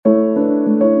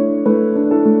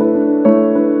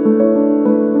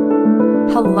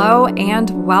Hello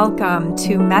and welcome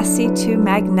to Messy to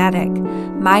Magnetic.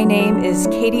 My name is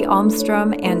Katie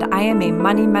Almstrom and I am a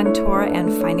money mentor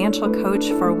and financial coach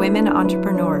for women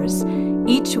entrepreneurs.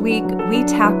 Each week we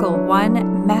tackle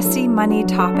one messy money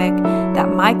topic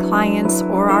that my clients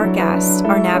or our guests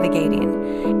are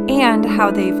navigating and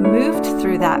how they've moved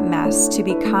through that mess to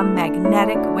become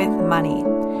magnetic with money.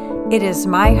 It is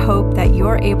my hope that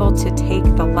you're able to take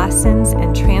the lessons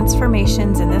and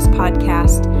transformations in this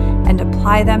podcast and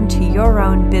apply them to your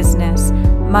own business,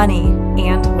 money,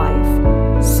 and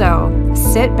life. So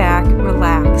sit back,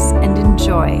 relax, and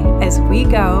enjoy as we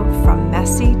go from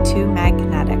messy to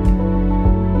magnetic.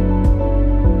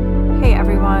 Hey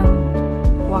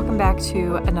everyone, welcome back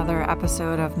to another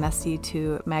episode of Messy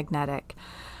to Magnetic.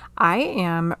 I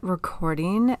am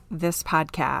recording this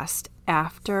podcast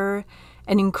after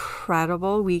an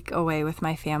incredible week away with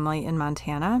my family in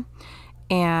Montana,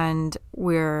 and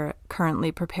we're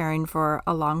currently preparing for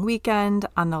a long weekend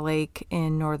on the lake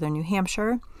in northern New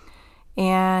Hampshire,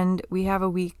 and we have a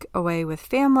week away with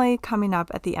family coming up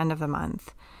at the end of the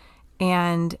month.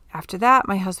 And after that,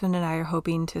 my husband and I are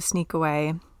hoping to sneak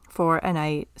away for a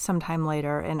night sometime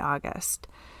later in August.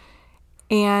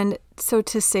 And so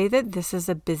to say that this is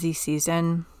a busy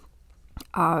season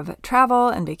of travel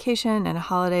and vacation and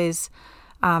holidays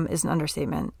is an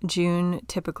understatement. June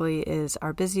typically is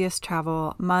our busiest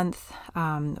travel month.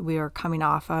 We are coming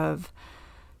off of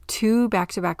 2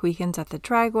 back-to-back weekends at the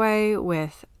Dragway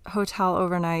with hotel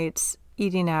overnights,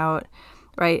 eating out,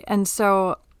 right? And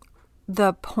so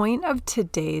the point of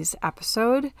today's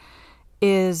episode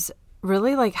is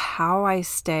really like how I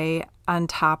stay on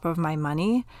top of my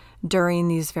money during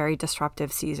these very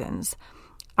disruptive seasons.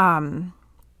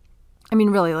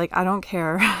 Really, like, I don't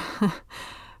care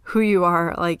who you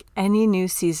are, like any new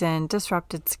season,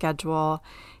 disrupted schedule,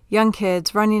 young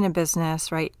kids, running a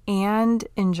business, right, and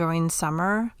enjoying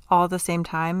summer all at the same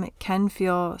time can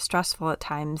feel stressful at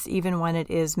times, even when it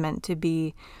is meant to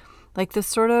be like this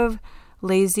sort of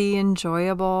lazy,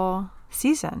 enjoyable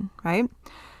season, right?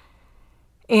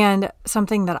 And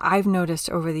something that I've noticed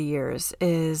over the years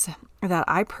is that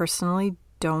I personally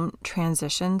don't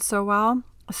transition so well.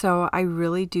 So I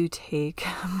really do take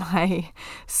my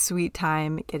sweet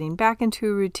time getting back into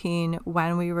a routine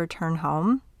when we return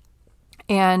home.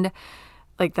 And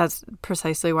like that's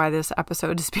precisely why this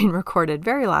episode is being recorded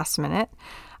very last minute.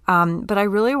 But I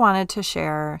really wanted to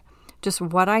share just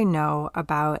what I know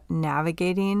about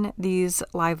navigating these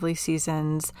lively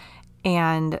seasons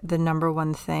and the number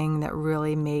one thing that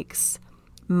really makes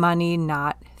money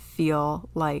not feel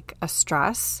like a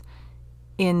stress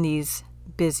in these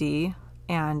busy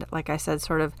and, like I said,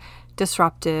 sort of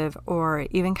disruptive or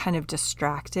even kind of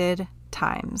distracted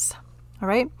times. All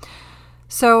right.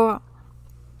 So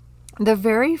the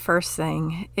very first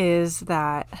thing is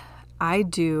that I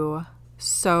do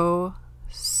so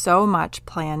much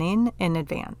planning in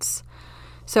advance.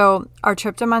 So our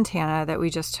trip to Montana that we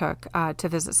just took to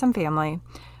visit some family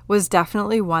was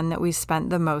definitely one that we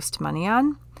spent the most money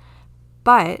on.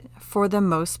 But for the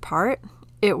most part,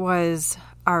 it was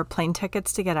our plane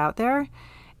tickets to get out there,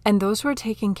 and those were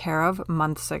taken care of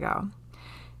months ago.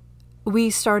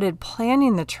 We started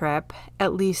planning the trip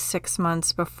at least 6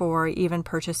 months before even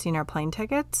purchasing our plane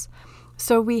tickets,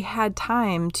 so we had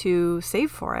time to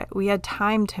save for it. We had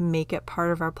time to make it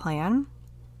part of our plan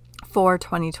for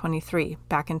 2023,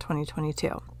 back in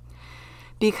 2022.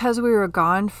 Because we were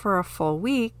gone for a full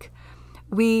week,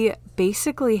 we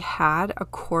basically had a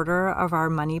quarter of our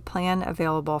money plan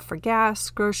available for gas,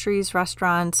 groceries,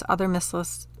 restaurants, other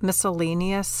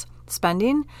miscellaneous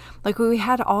spending. Like we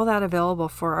had all that available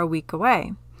for a week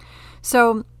away.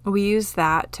 So we used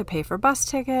that to pay for bus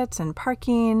tickets and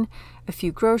parking, a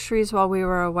few groceries while we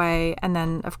were away, and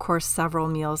then, of course, several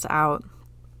meals out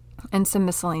and some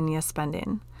miscellaneous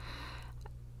spending.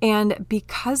 And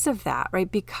because of that,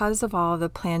 right, because of all the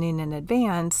planning in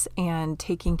advance and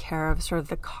taking care of sort of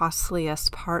the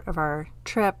costliest part of our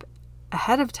trip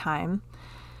ahead of time,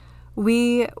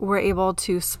 we were able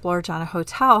to splurge on a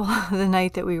hotel the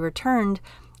night that we returned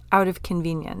out of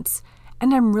convenience.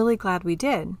 And I'm really glad we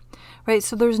did, right?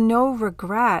 So there's no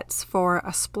regrets for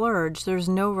a splurge. There's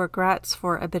no regrets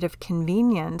for a bit of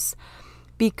convenience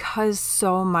because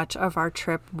so much of our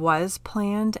trip was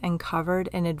planned and covered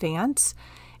in advance.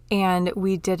 And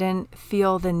we didn't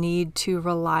feel the need to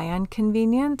rely on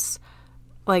convenience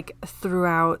like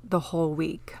throughout the whole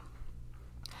week.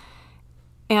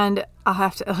 And I'll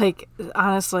have to,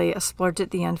 honestly, a splurge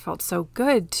at the end felt so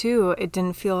good too. It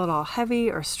didn't feel at all heavy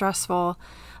or stressful.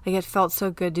 Like it felt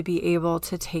so good to be able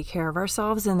to take care of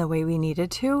ourselves in the way we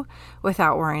needed to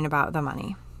without worrying about the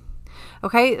money.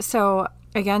 Okay, so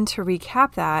again, to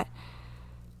recap that,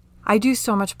 I do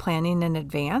so much planning in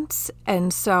advance.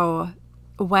 And so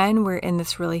when we're in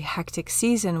this really hectic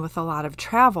season with a lot of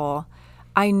travel,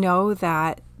 I know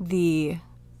that the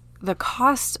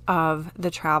cost of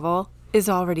the travel is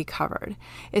already covered.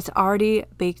 It's already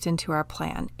baked into our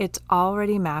plan. It's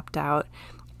already mapped out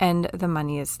and the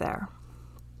money is there.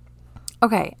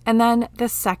 Okay, and then the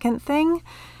second thing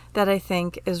that I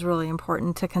think is really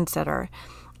important to consider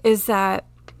is that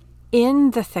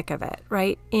in the thick of it,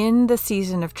 right, in the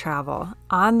season of travel,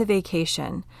 on the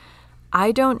vacation,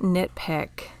 I don't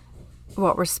nitpick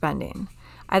what we're spending.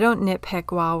 I don't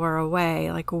nitpick while we're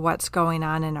away, like what's going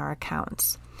on in our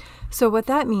accounts. So what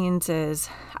that means is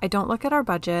I don't look at our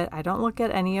budget. I don't look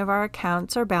at any of our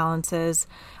accounts or balances.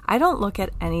 I don't look at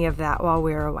any of that while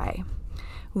we're away.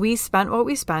 We spent what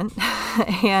we spent,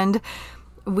 and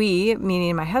we,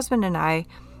 meaning my husband and I,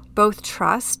 both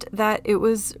trust that it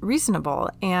was reasonable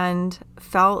and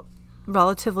felt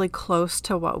relatively close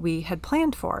to what we had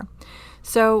planned for.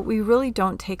 So we really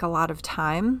don't take a lot of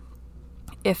time,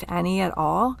 if any at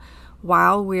all,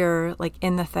 while we're like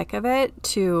in the thick of it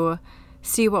to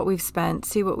see what we've spent,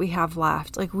 see what we have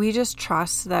left. Like we just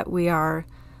trust that we are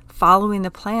following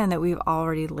the plan that we've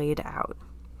already laid out.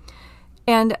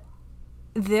 And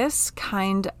this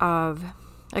kind of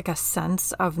like a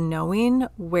sense of knowing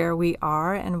where we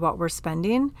are and what we're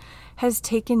spending has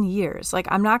taken years. Like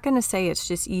I'm not going to say it's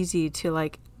just easy to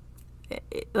like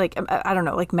I don't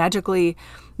know, like magically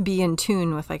be in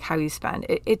tune with like how you spend.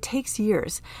 It takes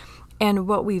years. And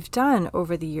what we've done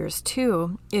over the years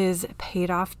too is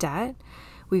paid off debt.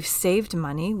 We've saved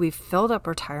money. We've filled up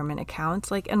retirement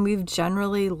accounts, and we've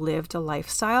generally lived a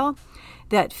lifestyle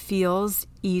that feels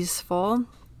easeful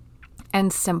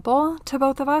and simple to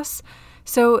both of us.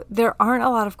 So there aren't a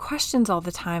lot of questions all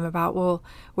the time about, well,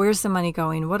 where's the money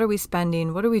going? What are we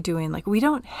spending? What are we doing? Like we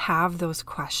don't have those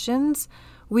questions.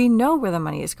 We know where the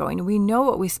money is going. We know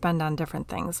what we spend on different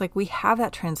things. Like we have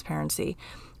that transparency.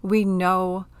 We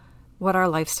know what our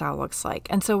lifestyle looks like.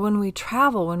 And so when we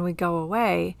travel, when we go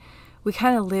away, we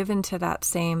kind of live into that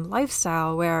same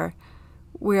lifestyle where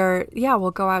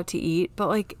we'll go out to eat, but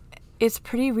like it's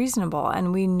pretty reasonable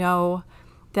and we know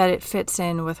that it fits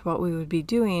in with what we would be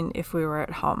doing if we were at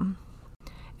home.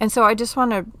 And so I just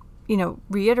want to,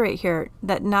 reiterate here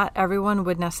that not everyone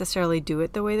would necessarily do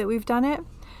it the way that we've done it,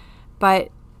 but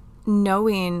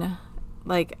knowing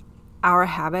like our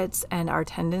habits and our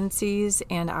tendencies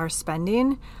and our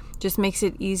spending just makes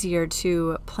it easier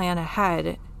to plan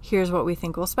ahead. Here's what we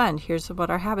think we'll spend. Here's what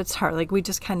our habits are. Like we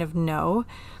just kind of know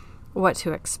what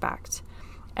to expect.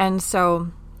 And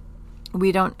so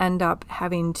we don't end up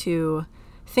having to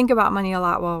think about money a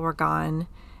lot while we're gone.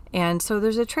 And so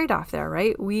there's a trade-off there,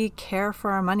 right? We care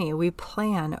for our money. We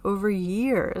plan over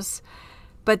years,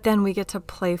 but then we get to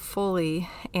play fully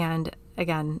and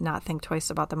again, not think twice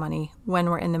about the money when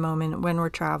we're in the moment, when we're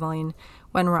traveling,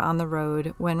 when we're on the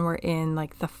road, when we're in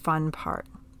like the fun part.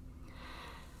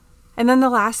 And then the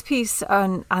last piece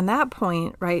on that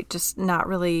point, right, just not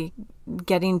really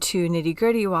getting too nitty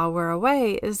gritty while we're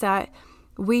away, is that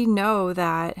we know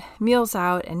that meals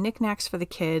out and knickknacks for the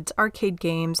kids, arcade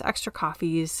games, extra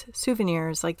coffees,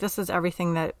 souvenirs, like this is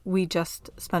everything that we just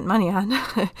spent money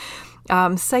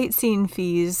on, sightseeing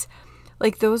fees,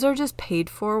 like those are just paid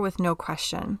for with no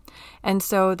question. And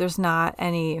so there's not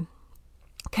any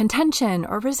contention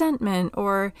or resentment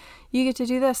or you get to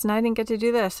do this and I didn't get to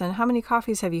do this and how many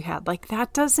coffees have you had? Like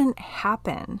that doesn't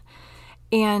happen.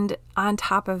 And on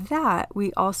top of that,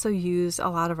 we also use a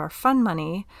lot of our fun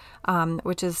money,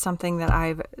 which is something that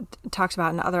I've talked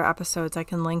about in other episodes. I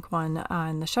can link one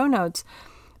in the show notes,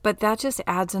 but that just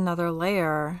adds another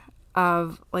layer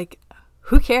of like,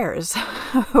 who cares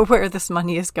where this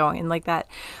money is going? Like that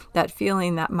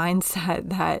feeling, that mindset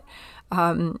that,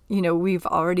 we've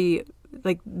already,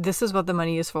 like, this is what the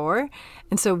money is for.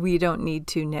 And so we don't need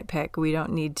to nitpick. We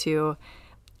don't need to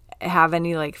have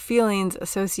any like feelings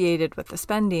associated with the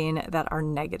spending that are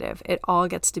negative. It all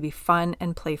gets to be fun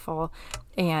and playful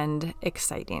and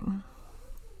exciting.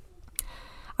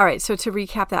 All right. So to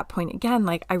recap that point again,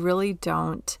 like I really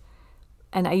don't,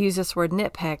 and I use this word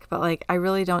nitpick, but like I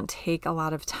really don't take a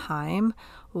lot of time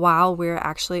while we're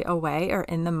actually away or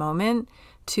in the moment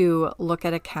to look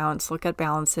at accounts, look at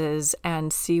balances,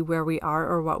 and see where we are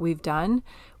or what we've done.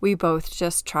 We both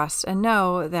just trust and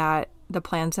know that the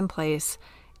plan's in place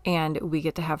and we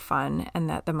get to have fun and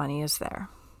that the money is there.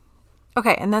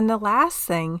 Okay, and then the last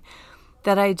thing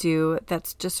that I do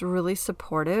that's just really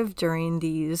supportive during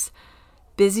these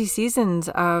busy seasons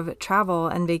of travel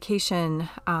and vacation,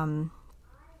 and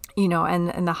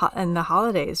the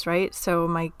holidays, right? So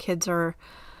my kids are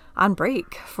on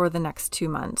break for the next 2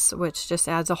 months, which just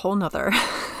adds a whole nother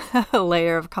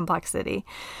layer of complexity.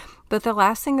 But the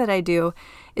last thing that I do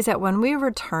is that when we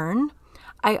return,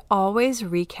 I always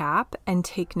recap and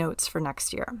take notes for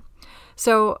next year.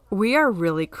 So we are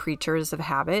really creatures of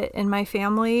habit in my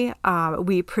family.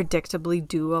 We predictably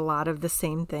do a lot of the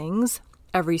same things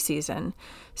every season.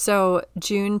 So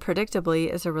June predictably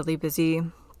is a really busy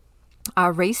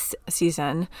race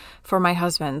season for my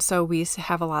husband. So we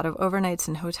have a lot of overnights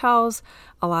in hotels,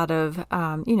 a lot of,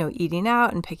 eating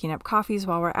out and picking up coffees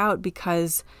while we're out,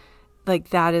 because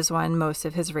that is when most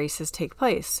of his races take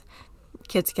place.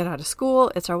 Kids get out of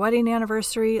school. It's our wedding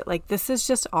anniversary. This is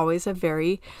just always a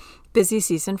very busy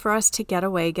season for us to get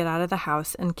away, get out of the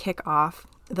house, and kick off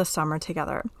the summer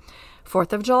together.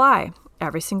 4th of July,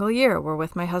 every single year, we're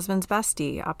with my husband's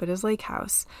bestie up at his lake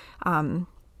house.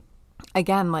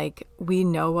 Again, we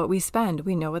know what we spend.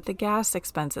 We know what the gas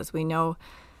expenses. We know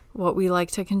what we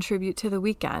like to contribute to the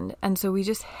weekend. And so we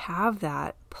just have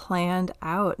that planned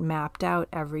out, mapped out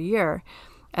every year,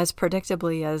 as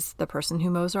predictably as the person who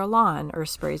mows our lawn or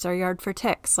sprays our yard for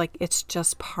ticks. It's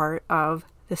just part of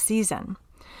the season.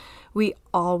 We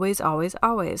always, always,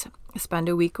 always spend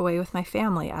a week away with my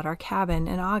family at our cabin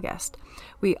in August.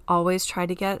 We always try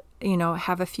to get,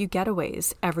 have a few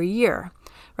getaways every year,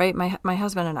 right? My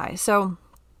husband and I. So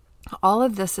all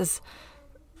of this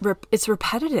it's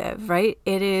repetitive, right?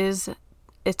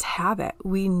 It's habit.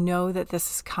 We know that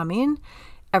this is coming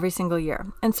every single year.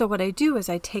 And so what I do is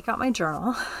I take out my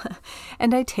journal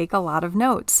and I take a lot of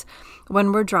notes.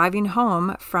 When we're driving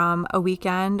home from a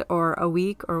weekend or a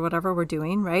week or whatever we're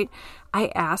doing, right?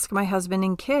 I ask my husband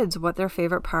and kids what their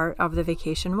favorite part of the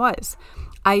vacation was.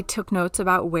 I took notes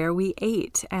about where we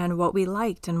ate and what we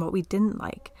liked and what we didn't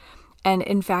like. And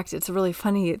in fact, it's really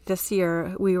funny. This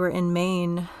year we were in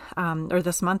Maine, or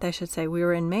this month, I should say, we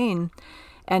were in Maine,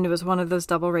 and it was one of those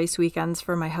double race weekends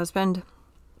for my husband.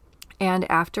 And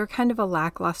after kind of a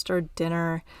lackluster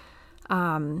dinner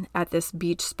at this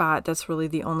beach spot, that's really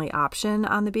the only option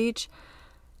on the beach.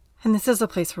 And this is a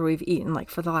place where we've eaten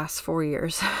for the last 4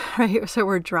 years, right? So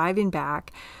we're driving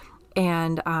back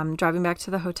to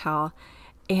the hotel,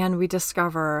 and we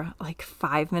discover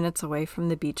 5 minutes away from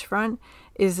the beachfront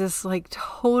is this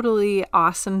totally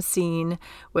awesome scene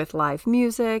with live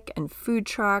music and food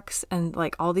trucks and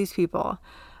all these people.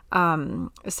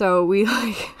 So we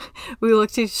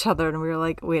looked at each other and we were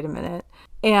like, wait a minute.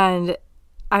 And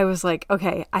I was like,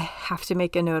 okay, I have to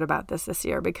make a note about this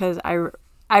year, because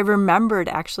I remembered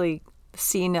actually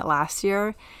seeing it last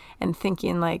year and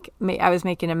thinking I was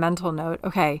making a mental note.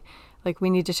 Okay, we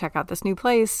need to check out this new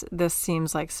place. This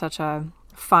seems like such a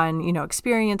fun,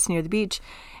 experience near the beach.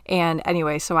 And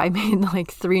anyway, so I made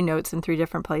 3 notes in 3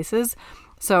 different places,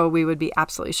 so we would be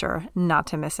absolutely sure not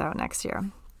to miss out next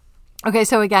year. Okay,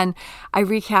 so again, I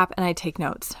recap and I take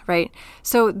notes, right?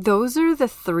 So those are the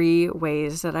 3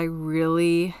 ways that I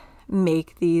really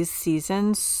make these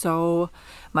seasons so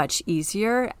much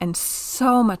easier and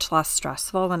so much less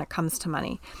stressful when it comes to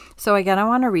money. So again, I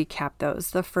want to recap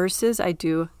those. The first is I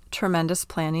do tremendous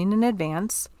planning in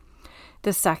advance.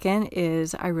 The second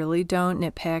is I really don't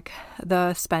nitpick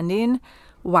the spending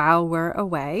while we're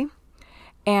away.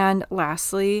 And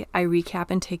lastly, I recap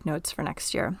and take notes for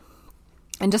next year.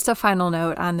 And just a final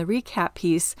note on the recap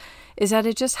piece is that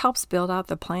it just helps build out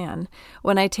the plan.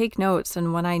 When I take notes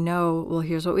and when I know, well,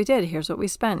 here's what we did, here's what we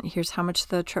spent, here's how much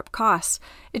the trip costs,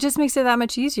 it just makes it that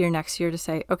much easier next year to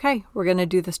say, okay, we're going to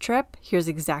do this trip. Here's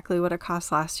exactly what it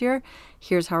cost last year.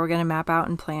 Here's how we're going to map out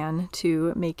and plan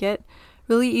to make it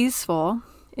really easeful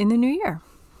in the new year.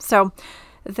 So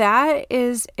that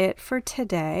is it for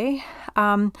today.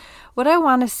 What I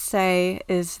want to say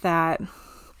is that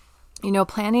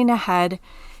planning ahead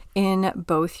in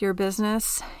both your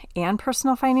business and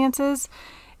personal finances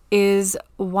is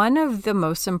one of the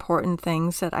most important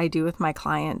things that I do with my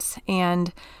clients.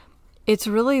 And it's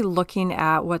really looking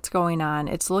at what's going on.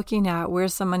 It's looking at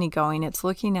where's the money going. It's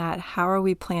looking at how are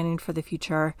we planning for the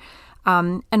future.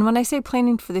 And when I say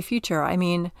planning for the future, I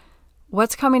mean,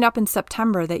 what's coming up in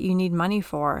September that you need money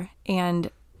for?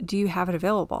 And do you have it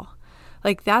available?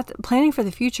 That planning for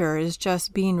the future is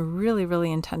just being really,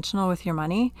 really intentional with your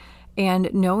money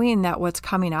and knowing that what's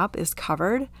coming up is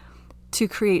covered to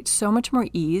create so much more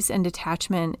ease and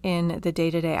detachment in the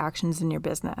day-to-day actions in your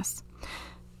business.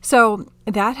 So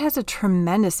that has a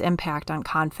tremendous impact on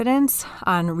confidence,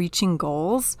 on reaching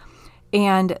goals.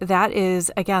 And that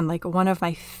is, again, one of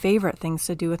my favorite things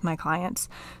to do with my clients.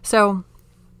 So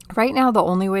right now, the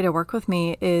only way to work with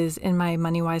me is in my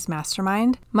MoneyWise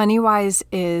Mastermind. MoneyWise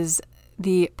is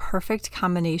the perfect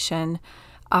combination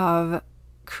of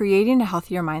creating a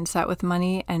healthier mindset with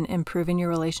money and improving your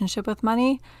relationship with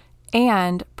money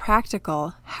and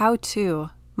practical how-to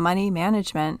money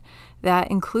management that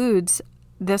includes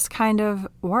this kind of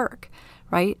work,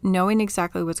 right? Knowing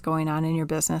exactly what's going on in your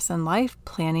business and life,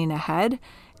 planning ahead,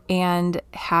 and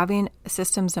having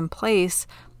systems in place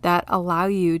that allow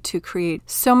you to create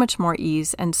so much more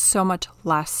ease and so much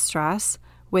less stress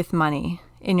with money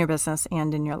in your business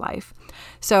and in your life.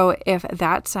 So if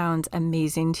that sounds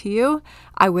amazing to you,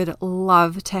 I would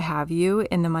love to have you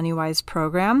in the MoneyWise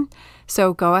program.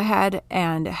 So go ahead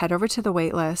and head over to the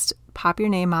waitlist, pop your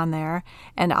name on there,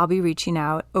 and I'll be reaching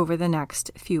out over the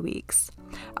next few weeks.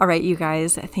 All right, you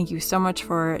guys, thank you so much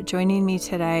for joining me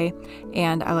today,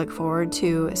 and I look forward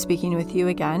to speaking with you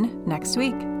again next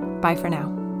week. Bye for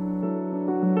now.